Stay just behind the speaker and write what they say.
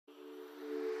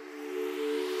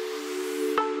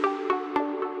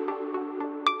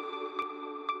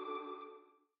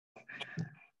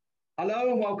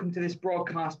Hello and welcome to this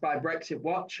broadcast by Brexit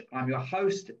Watch. I'm your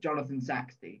host, Jonathan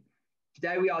Saxty.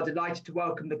 Today we are delighted to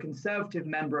welcome the Conservative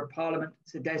Member of Parliament,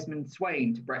 Sir Desmond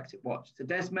Swayne, to Brexit Watch. Sir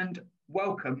Desmond,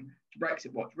 welcome to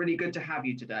Brexit Watch. Really good to have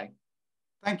you today.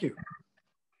 Thank you.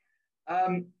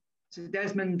 So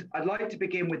Desmond, I'd like to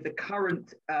begin with the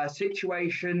current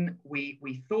situation.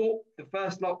 We thought the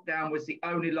first lockdown was the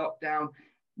only lockdown.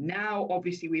 Now,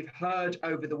 obviously, we've heard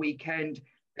over the weekend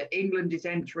that England is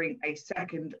entering a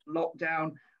second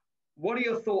lockdown. What are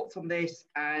your thoughts on this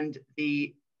and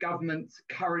the government's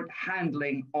current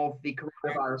handling of the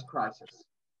coronavirus crisis?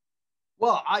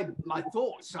 Well, my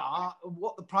thoughts are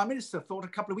what the Prime Minister thought a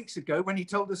couple of weeks ago when he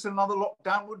told us another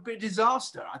lockdown would be a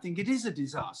disaster. I think it is a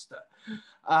disaster.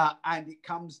 And it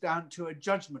comes down to a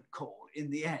judgment call in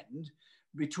the end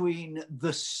between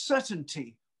the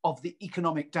certainty of the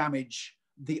economic damage,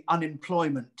 the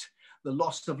unemployment, the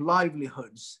loss of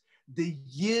livelihoods, the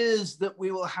years that we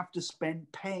will have to spend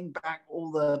paying back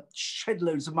all the shed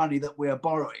loads of money that we are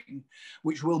borrowing,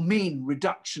 which will mean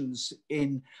reductions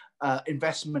in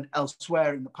investment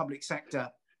elsewhere in the public sector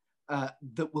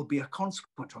that will be a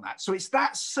consequence on that. So it's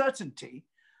that certainty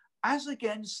as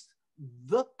against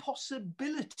the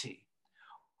possibility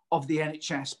of the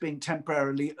NHS being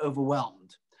temporarily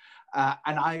overwhelmed.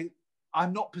 And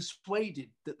I'm not persuaded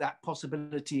that that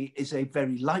possibility is a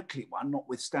very likely one,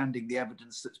 notwithstanding the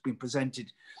evidence that's been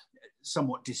presented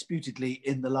somewhat disputedly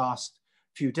in the last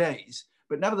few days.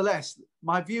 But nevertheless,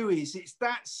 my view is it's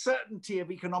that certainty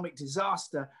of economic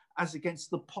disaster as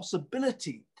against the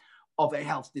possibility of a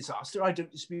health disaster. I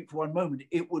don't dispute for one moment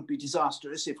it would be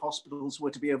disastrous if hospitals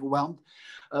were to be overwhelmed.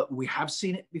 We have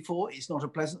seen it before. It's not a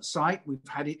pleasant sight. We've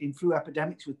had it in flu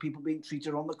epidemics with people being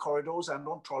treated on the corridors and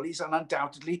on trolleys, and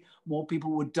undoubtedly more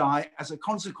people would die as a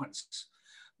consequence.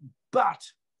 But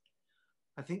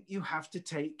I think you have to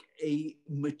take a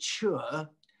mature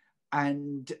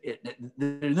and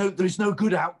there is no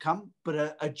good outcome,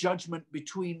 but a judgment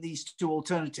between these two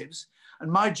alternatives.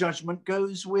 And my judgment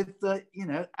goes with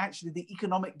actually the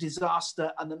economic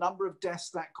disaster and the number of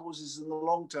deaths that causes in the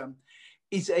long term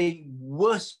is a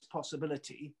worse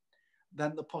possibility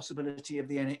than the possibility of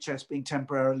the NHS being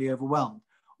temporarily overwhelmed,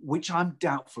 which I'm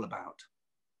doubtful about.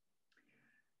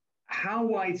 How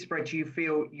widespread do you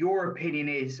feel your opinion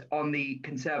is on the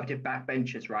Conservative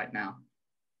backbenchers right now?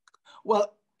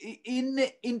 Well,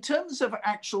 in terms of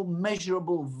actual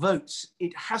measurable votes,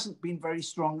 it hasn't been very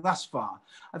strong thus far.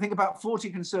 I think about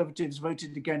 40 Conservatives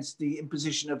voted against the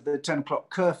imposition of the 10 o'clock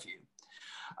curfew.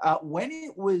 When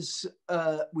it was,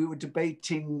 we were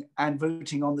debating and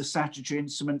voting on the statutory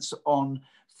instruments on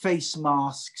face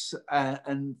masks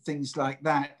and things like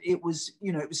that, it was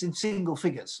in single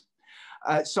figures.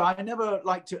 So I never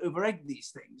like to overegg these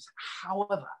things.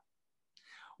 However,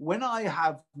 when I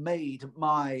have made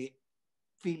my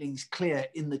feelings clear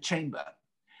in the chamber,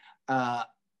 a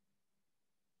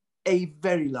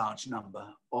very large number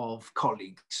of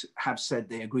colleagues have said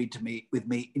they agreed with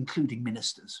me, including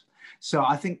ministers. So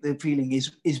I think the feeling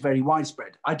is very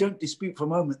widespread. I don't dispute for a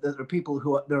moment that there are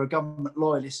people there are government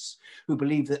loyalists who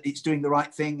believe that it's doing the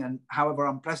right thing, and however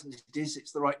unpleasant it is,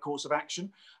 it's the right course of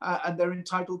action, and they're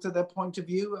entitled to their point of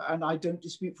view. And I don't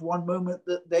dispute for one moment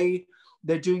that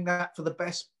they're doing that for the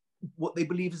best, what they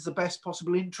believe is the best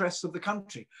possible interests of the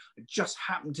country. I just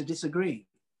happen to disagree.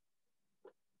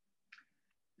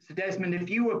 So Desmond,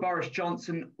 if you were Boris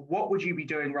Johnson, what would you be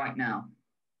doing right now?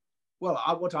 Well,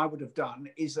 what I would have done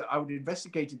is that I would have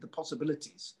investigated the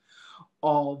possibilities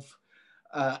of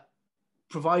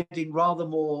providing rather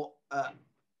more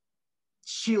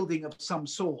shielding of some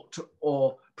sort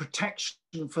or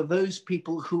protection for those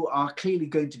people who are clearly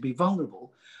going to be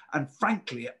vulnerable. And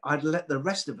frankly, I'd let the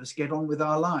rest of us get on with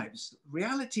our lives.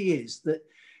 Reality is that,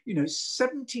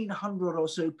 1,700 or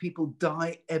so people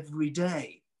die every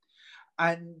day.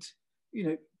 And,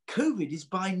 COVID is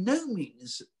by no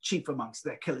means chief amongst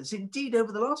their killers. Indeed,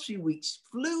 over the last few weeks,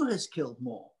 flu has killed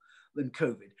more than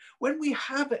COVID. When we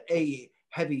have a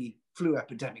heavy flu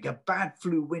epidemic, a bad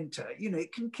flu winter,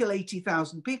 it can kill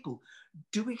 80,000 people.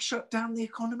 Do we shut down the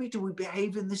economy? Do we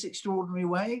behave in this extraordinary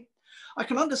way? I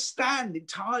can understand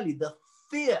entirely the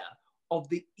fear of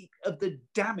the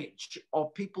damage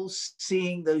of people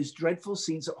seeing those dreadful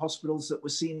scenes at hospitals that were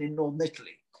seen in northern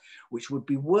Italy, which would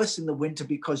be worse in the winter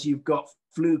because you've got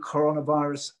flu,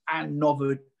 coronavirus, and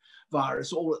novel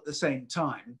virus all at the same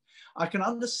time. I can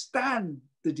understand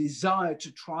the desire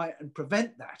to try and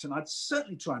prevent that, and I'd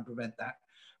certainly try and prevent that,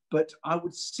 but I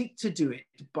would seek to do it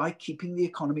by keeping the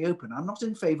economy open. I'm not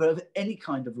in favor of any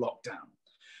kind of lockdown.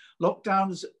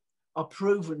 Lockdowns are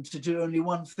proven to do only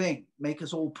one thing: make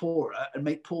us all poorer and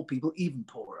make poor people even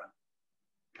poorer.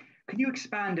 Can you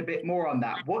expand a bit more on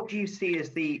that? What do you see as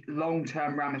the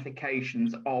long-term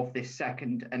ramifications of this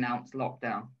second announced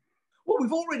lockdown? Well,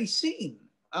 we've already seen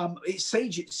it's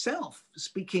Sage itself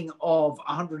speaking of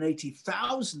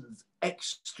 180,000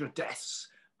 extra deaths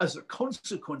as a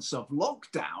consequence of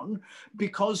lockdown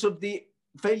because of the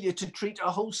failure to treat a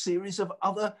whole series of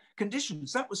other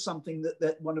conditions. That was something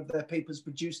that one of their papers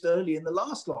produced early in the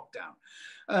last lockdown.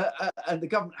 And the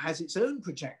government has its own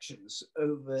projections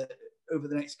over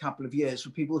the next couple of years for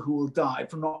people who will die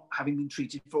from not having been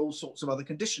treated for all sorts of other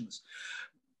conditions.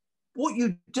 What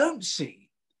you don't see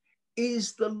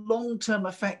is the long-term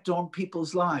effect on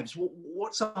people's lives.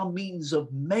 What's our means of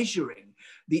measuring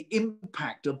the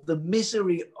impact of the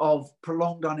misery of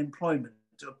prolonged unemployment,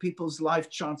 of people's life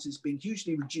chances being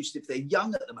hugely reduced if they're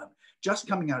young at the moment, just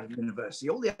coming out of university?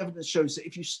 All the evidence shows that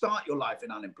if you start your life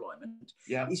in unemployment,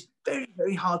 it's very,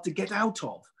 very hard to get out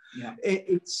of.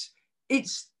 It's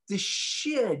the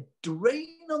sheer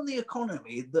drain on the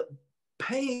economy that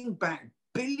paying back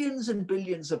billions and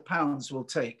billions of pounds will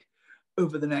take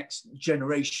over the next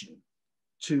generation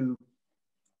to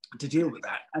deal with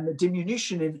that, and the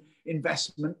diminution in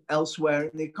investment elsewhere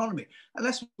in the economy,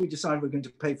 unless we decide we're going to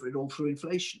pay for it all through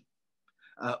inflation,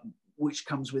 which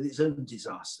comes with its own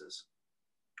disasters.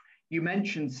 You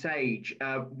mentioned SAGE.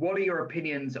 What are your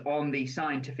opinions on the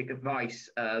scientific advice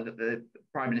that the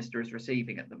Prime Minister is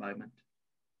receiving at the moment?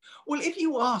 Well, if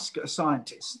you ask a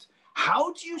scientist,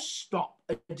 how do you stop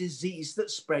a disease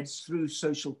that spreads through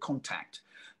social contact?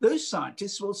 Those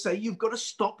scientists will say you've got to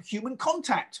stop human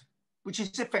contact, which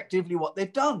is effectively what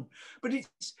they've done. But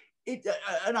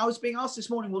and I was being asked this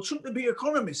morning, well, shouldn't there be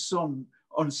economists on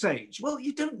SAGE? Well,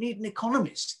 you don't need an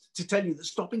economist to tell you that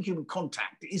stopping human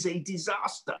contact is a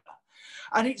disaster.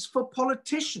 And it's for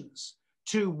politicians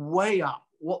to weigh up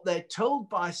what they're told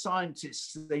by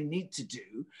scientists they need to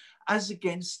do as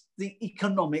against the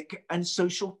economic and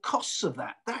social costs of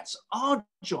that. That's our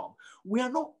job. We are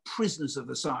not prisoners of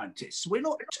the scientists. We're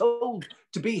not told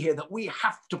to be here that we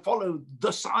have to follow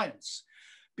the science,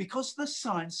 because the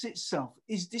science itself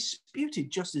is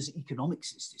disputed, just as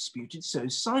economics is disputed, so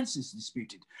science is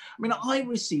disputed. I mean, I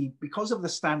receive, because of the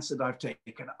stance that I've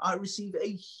taken, I receive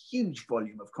a huge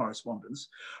volume of correspondence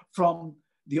from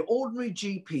the ordinary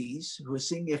GPs who are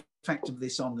seeing the effect of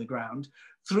this on the ground,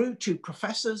 through to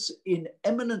professors in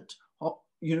eminent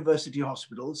university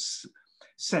hospitals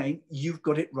saying, you've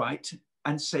got it right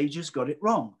and SAGE has got it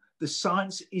wrong. The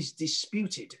science is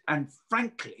disputed. And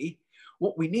frankly,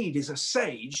 what we need is a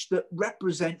SAGE that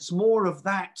represents more of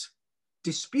that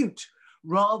dispute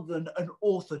rather than an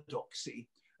orthodoxy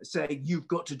saying, you've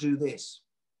got to do this.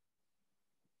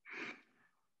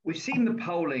 We've seen the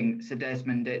polling, Sir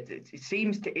Desmond. It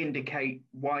seems to indicate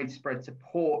widespread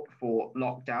support for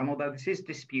lockdown, although this is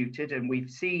disputed, and we've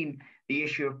seen the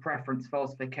issue of preference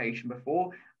falsification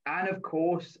before. And of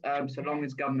course, so long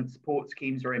as government support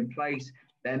schemes are in place,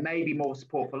 there may be more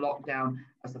support for lockdown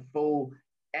as the full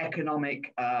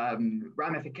economic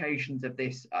ramifications of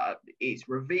this is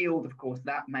revealed. Of course,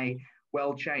 that may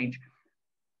well change.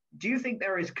 Do you think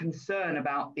there is concern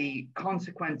about the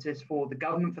consequences for the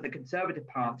government, for the Conservative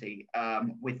Party,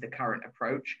 with the current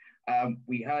approach?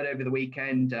 We heard over the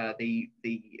weekend the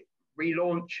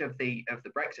relaunch of the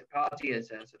Brexit Party as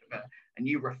a sort of a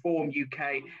new Reform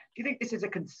UK. Do you think this is a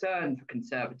concern for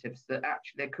Conservatives, that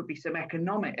actually there could be some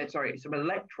some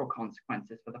electoral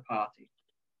consequences for the party?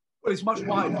 Well, it's much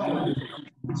wider.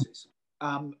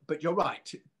 But you're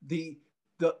right.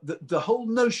 The whole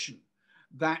notion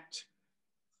that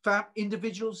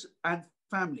individuals and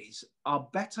families are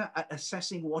better at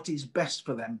assessing what is best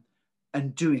for them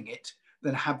and doing it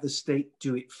than have the state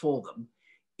do it for them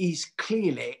is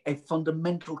clearly a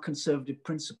fundamental Conservative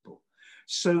principle.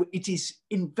 So it is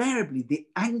invariably the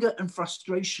anger and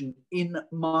frustration in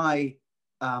my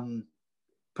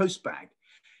postbag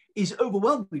is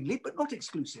overwhelmingly, but not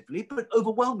exclusively, but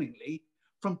overwhelmingly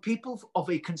from people of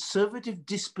a conservative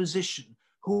disposition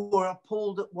who are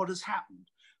appalled at what has happened.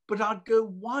 But I'd go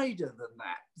wider than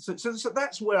that. So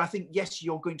that's where I think, yes,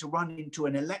 you're going to run into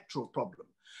an electoral problem.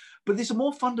 But there's a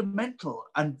more fundamental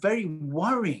and very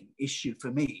worrying issue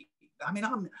for me. I mean,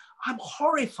 I'm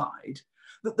horrified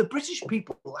that the British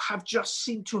people have just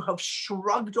seemed to have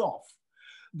shrugged off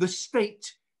the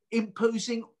state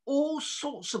imposing all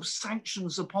sorts of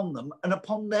sanctions upon them and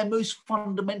upon their most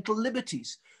fundamental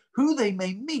liberties, who they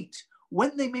may meet,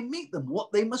 when they may meet them,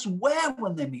 what they must wear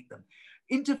when they meet them,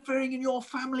 interfering in your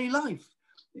family life,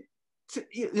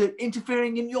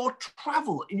 interfering in your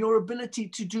travel, in your ability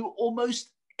to do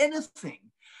almost anything.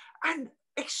 And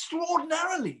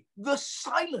extraordinarily, the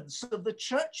silence of the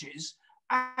churches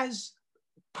as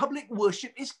public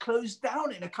worship is closed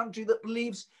down in a country that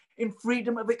believes in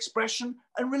freedom of expression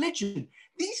and religion.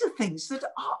 These are things that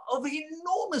are of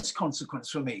enormous consequence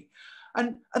for me.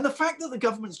 And the fact that the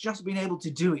government's just been able to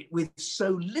do it with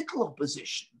so little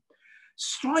opposition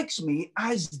strikes me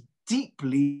as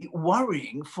deeply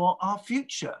worrying for our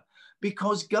future,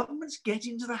 because governments get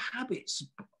into the habits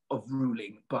of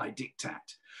ruling by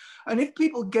diktat. And if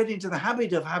people get into the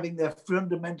habit of having their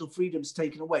fundamental freedoms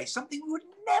taken away, something we would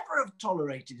never have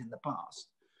tolerated in the past,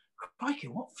 crikey,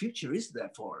 what future is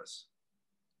there for us?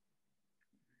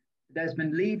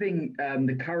 Desmond, leaving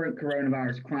the current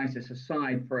coronavirus crisis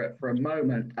aside for a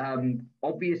moment,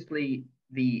 obviously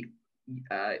the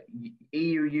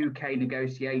EU-UK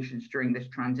negotiations during this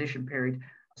transition period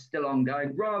are still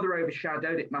ongoing, rather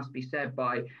overshadowed, it must be said,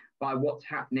 by what's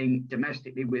happening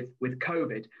domestically with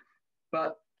COVID.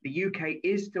 But the UK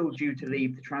is still due to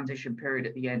leave the transition period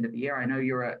at the end of the year. I know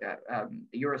you're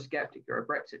a skeptic, you're a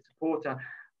Brexit supporter.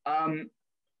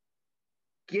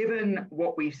 Given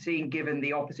what we've seen, given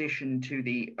the opposition to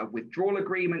the withdrawal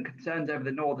agreement, concerns over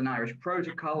the Northern Irish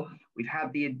Protocol, we've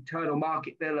had the Internal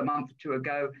Market Bill a month or two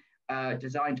ago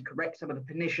designed to correct some of the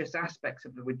pernicious aspects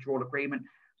of the withdrawal agreement.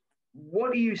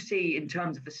 What do you see in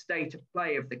terms of the state of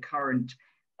play of the current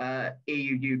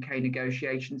EU-UK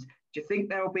negotiations? Do you think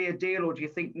there will be a deal, or do you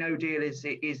think no deal is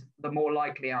the more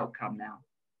likely outcome now?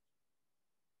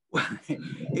 Well,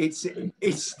 it's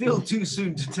still too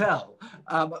soon to tell,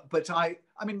 but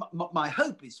I mean, my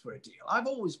hope is for a deal. I've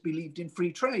always believed in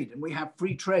free trade, and we have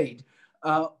free trade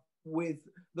with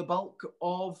the bulk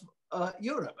of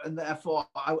Europe, and therefore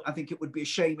I think it would be a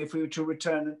shame if we were to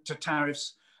return to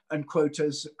tariffs and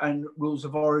quotas and rules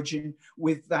of origin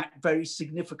with that very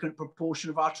significant proportion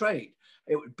of our trade.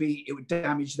 It would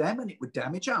damage them and it would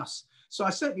damage us. So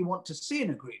I certainly want to see an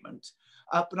agreement,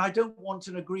 but I don't want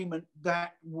an agreement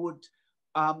that would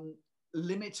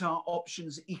limit our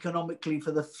options economically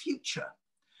for the future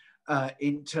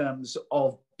in terms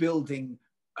of building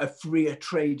a freer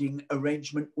trading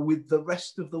arrangement with the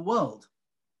rest of the world.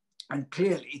 And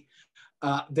clearly,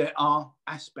 there are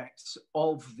aspects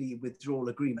of the withdrawal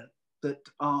agreement that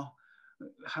are,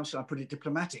 how shall I put it,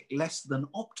 diplomatic, less than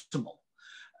optimal.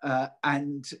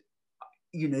 And,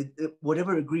 you know,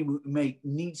 whatever agreement we make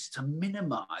needs to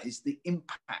minimize the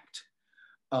impact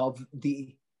of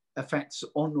the effects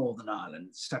on Northern Ireland,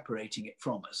 separating it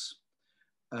from us.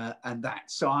 And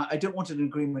that. So I don't want an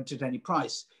agreement at any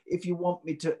price. If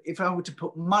I were to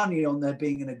put money on there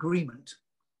being an agreement,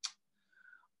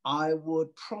 I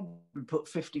would probably put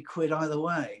 50 quid either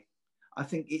way. I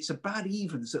think it's a bad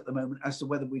evens at the moment as to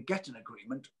whether we get an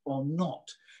agreement or not.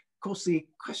 Of course, the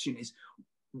question is,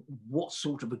 what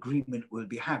sort of agreement will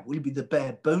be had? Will it be the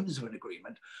bare bones of an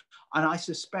agreement? And I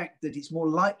suspect that it's more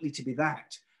likely to be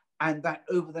that, and that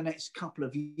over the next couple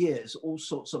of years, all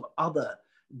sorts of other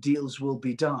deals will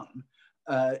be done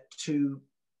to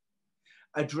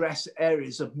address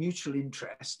areas of mutual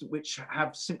interest which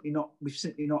we've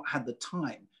simply not had the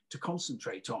time to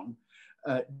concentrate on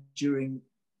during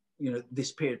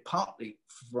this period, partly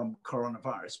from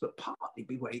coronavirus, but partly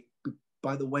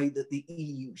by the way that the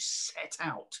EU set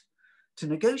out to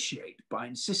negotiate, by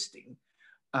insisting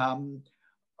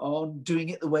on doing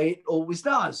it the way it always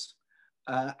does,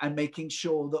 and making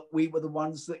sure that we were the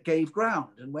ones that gave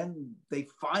ground. And when they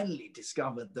finally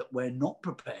discovered that we're not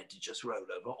prepared to just roll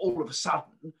over, all of a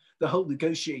sudden, the whole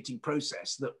negotiating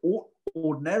process that ought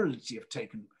ordinarily to have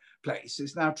taken place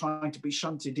is now trying to be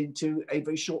shunted into a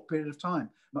very short period of time,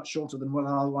 much shorter than would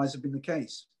otherwise have been the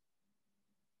case.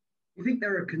 Do you think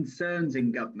there are concerns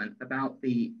in government about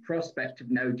the prospect of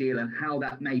no deal and how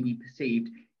that may be perceived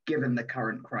given the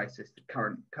current crisis, the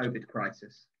current COVID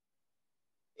crisis?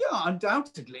 Yeah,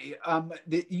 undoubtedly.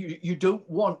 You don't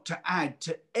want to add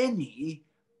to any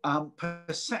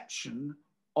perception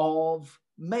of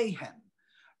mayhem.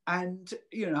 And,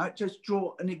 I just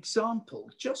draw an example.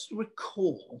 Just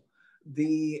recall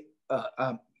you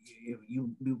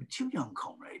were too young,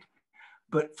 comrade,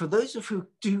 but for those of who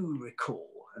do recall,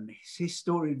 and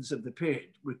historians of the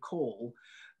period recall,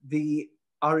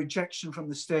 our ejection from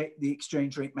the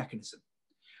exchange rate mechanism.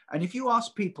 And if you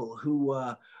ask people who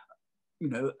were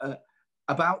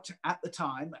about at the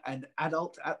time and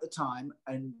adult at the time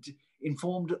and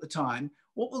informed at the time,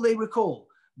 what will they recall?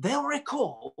 They'll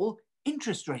recall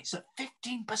interest rates at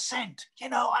 15%,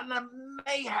 and the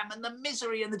mayhem and the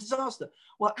misery and the disaster.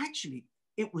 Well, actually,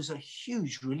 it was a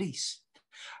huge release.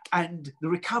 And the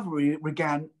recovery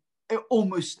began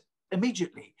almost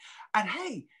immediately. And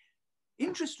hey,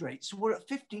 interest rates were at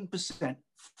 15%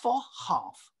 for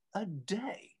half a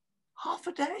day.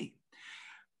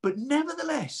 But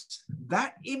nevertheless,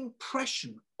 that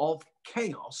impression of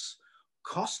chaos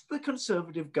cost the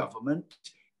Conservative government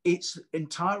its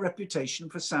entire reputation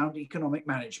for sound economic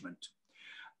management.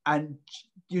 And,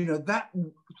 you know,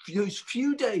 those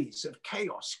few days of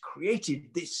chaos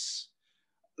created this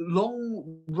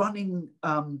long-running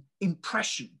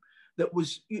impression that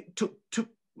took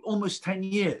almost 10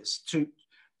 years to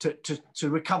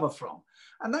recover from.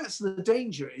 And that's the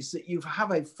danger, is that you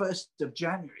have a 1st of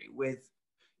January with,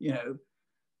 you know,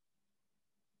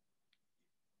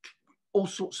 all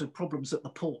sorts of problems at the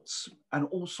ports and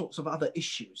all sorts of other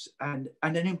issues, and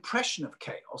an impression of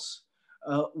chaos,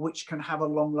 which can have a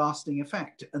long-lasting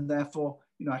effect. And therefore,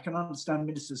 you know, I can understand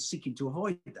ministers seeking to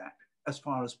avoid that as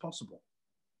far as possible.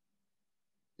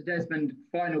 So Desmond,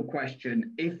 final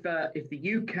question. If the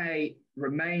UK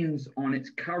remains on its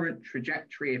current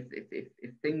trajectory,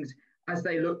 if things as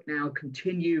they look now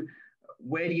continue,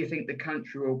 where do you think the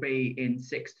country will be in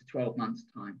 6 to 12 months'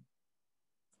 time?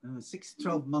 6 to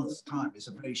 12 months' time is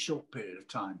a very short period of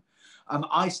time.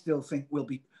 I still think we'll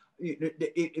be,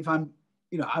 if I'm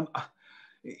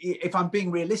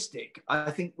being realistic, I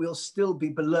think we'll still be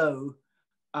below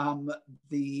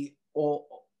or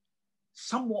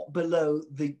somewhat below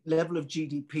the level of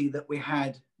GDP that we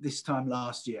had this time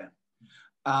last year.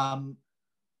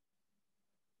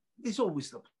 There's always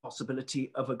the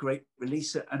possibility of a great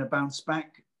release and a bounce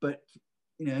back, but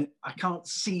you know, I can't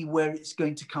see where it's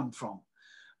going to come from.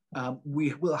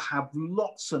 We will have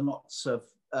lots and lots of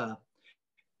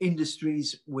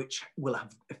industries which will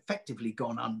have effectively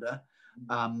gone under,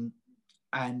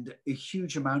 and a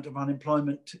huge amount of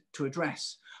unemployment to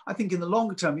address. I think in the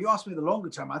longer term, you asked me the longer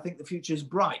term, I think the future is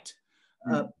bright,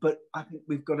 but I think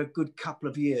we've got a good couple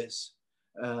of years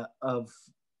of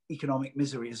economic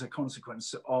misery as a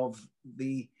consequence of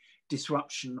the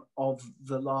disruption of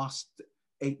the last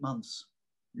 8 months.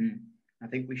 I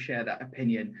think we share that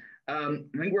opinion. I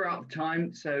think we're out of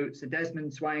time. So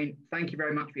Desmond Swayne, thank you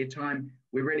very much for your time.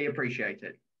 We really appreciate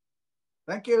it.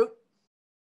 Thank you.